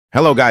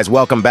Hello guys,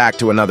 welcome back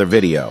to another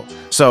video.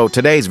 So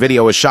today's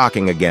video is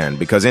shocking again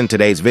because in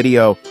today's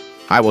video,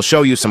 I will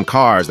show you some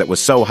cars that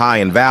was so high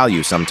in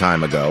value some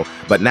time ago,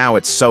 but now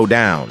it's so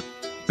down.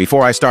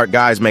 Before I start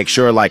guys, make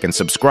sure like and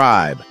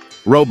subscribe.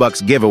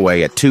 Robux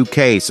giveaway at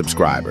 2K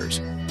subscribers.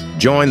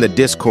 Join the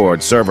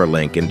Discord server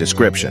link in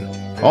description.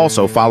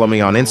 Also follow me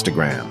on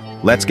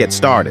Instagram. Let's get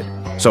started.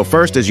 So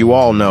first, as you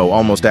all know,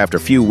 almost after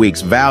few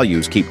weeks,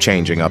 values keep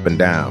changing up and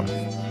down.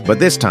 But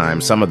this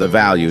time, some of the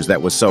values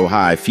that was so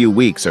high few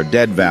weeks are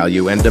dead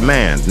value and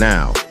demand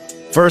now.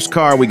 First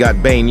car, we got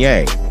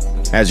Beignet.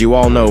 As you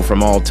all know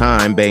from all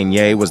time,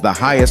 Beignet was the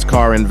highest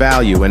car in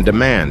value and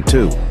demand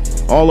too.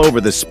 All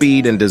over the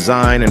speed and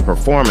design and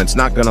performance,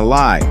 not gonna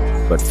lie.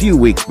 But few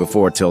weeks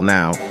before till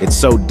now, it's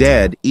so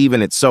dead,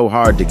 even it's so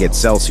hard to get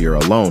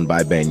Celsior alone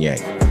by Beignet.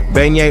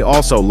 Beignet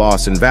also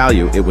lost in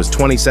value. It was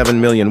 27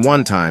 million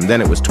one time,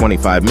 then it was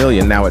 25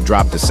 million, now it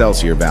dropped to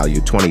Celsior value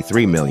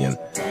 23 million.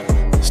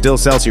 Still,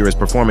 Celsior is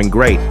performing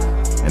great,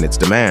 and its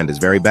demand is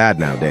very bad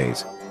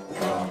nowadays.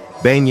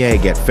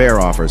 Beignet get fair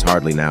offers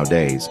hardly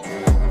nowadays.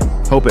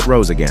 Hope it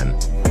rose again.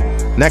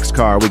 Next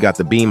car, we got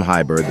the Beam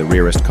Hybrid, the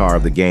rarest car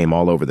of the game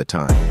all over the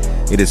time.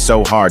 It is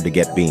so hard to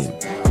get Beam.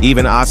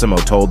 Even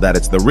Asimo told that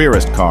it's the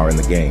rarest car in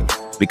the game,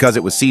 because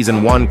it was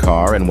Season 1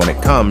 car, and when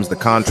it comes, the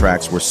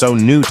contracts were so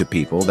new to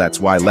people, that's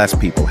why less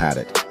people had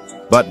it.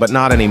 But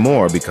not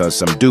anymore, because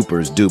some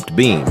dupers duped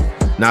Beam.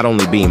 Not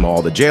only Beam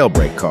all the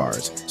Jailbreak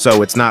cars,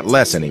 so it's not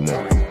less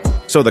anymore.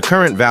 So the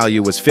current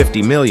value was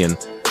 50 million,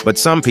 but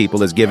some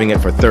people is giving it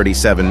for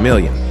 37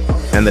 million,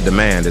 and the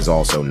demand is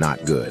also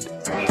not good.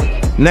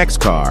 Next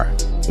car,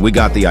 we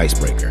got the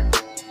Icebreaker.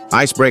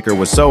 Icebreaker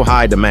was so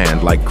high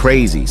demand like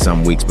crazy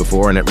some weeks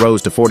before, and it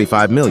rose to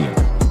 45 million.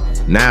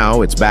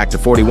 Now it's back to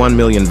 41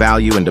 million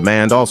value and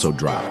demand also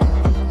dropped.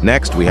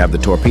 Next, we have the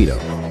Torpedo.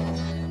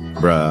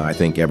 Bruh, I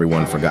think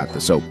everyone forgot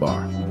the soap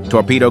bar.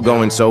 Torpedo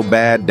going so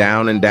bad,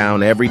 down and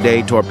down every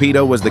day.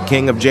 Torpedo was the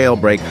king of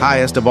Jailbreak,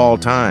 highest of all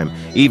time,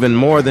 even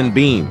more than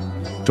Beam.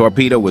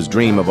 Torpedo was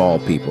dream of all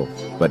people,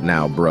 but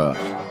now bruh.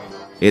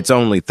 It's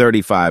only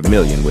 35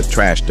 million with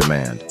trash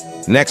demand.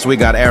 Next we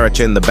got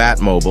Arachin the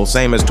Batmobile,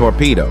 same as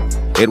Torpedo.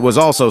 It was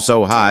also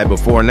so high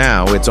before,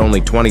 now it's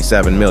only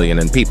 27 million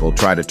and people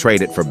try to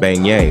trade it for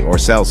Beignet or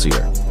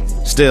Celsior.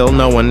 Still,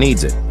 no one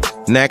needs it.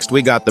 Next,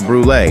 we got the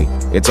Brulee.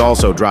 It's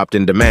also dropped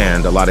in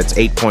demand a lot. It's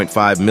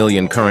 8.5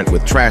 million current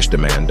with trash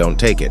demand, don't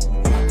take it.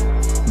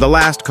 The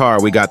last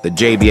car, we got the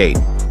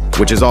JB8,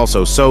 which is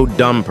also so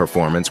dumb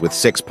performance with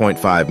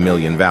 6.5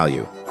 million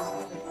value.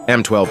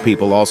 M12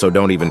 people also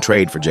don't even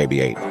trade for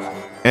JB8.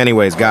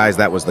 Anyways, guys,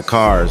 that was the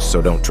cars,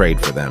 so don't trade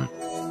for them.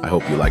 I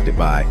hope you liked it.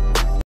 Bye.